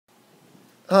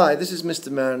Hi, this is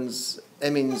Mr. Mearns,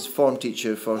 Emin's form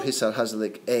teacher for Hisar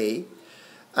Hazlitt A,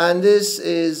 and this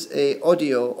is a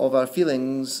audio of our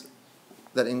feelings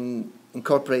that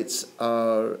incorporates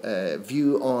our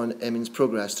view on Emin's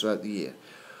progress throughout the year.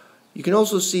 You can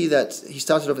also see that he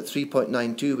started off at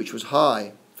 3.92, which was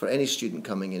high for any student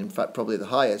coming in fact probably the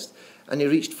highest, and he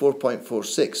reached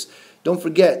 4.46. Don't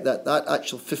forget that that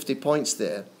actual 50 points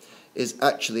there is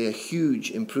actually a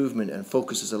huge improvement and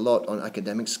focuses a lot on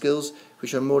academic skills,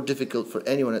 which are more difficult for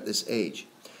anyone at this age.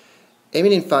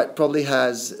 Emin, in fact, probably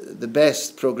has the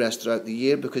best progress throughout the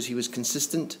year because he was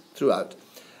consistent throughout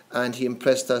and he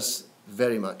impressed us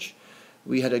very much.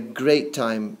 We had a great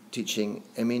time teaching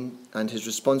Emin, and his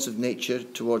responsive nature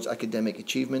towards academic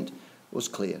achievement was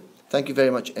clear. Thank you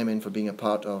very much, Emin, for being a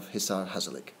part of Hisar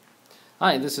Hazlitt.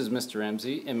 Hi, this is Mr.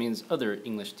 Ramsey, Emin's other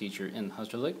English teacher in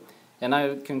Hazlitt, and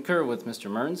I concur with Mr.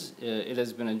 Mearns. It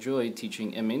has been a joy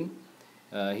teaching Emin.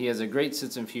 He has a great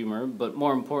sense of humor, but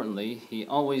more importantly, he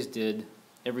always did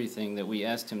everything that we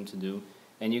asked him to do,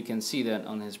 and you can see that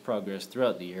on his progress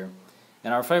throughout the year.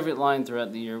 And our favorite line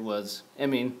throughout the year was,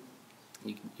 Emin,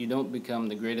 you don't become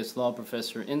the greatest law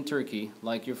professor in Turkey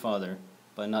like your father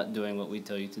by not doing what we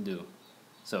tell you to do.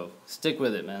 So, stick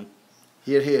with it, man.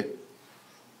 Hear, hear.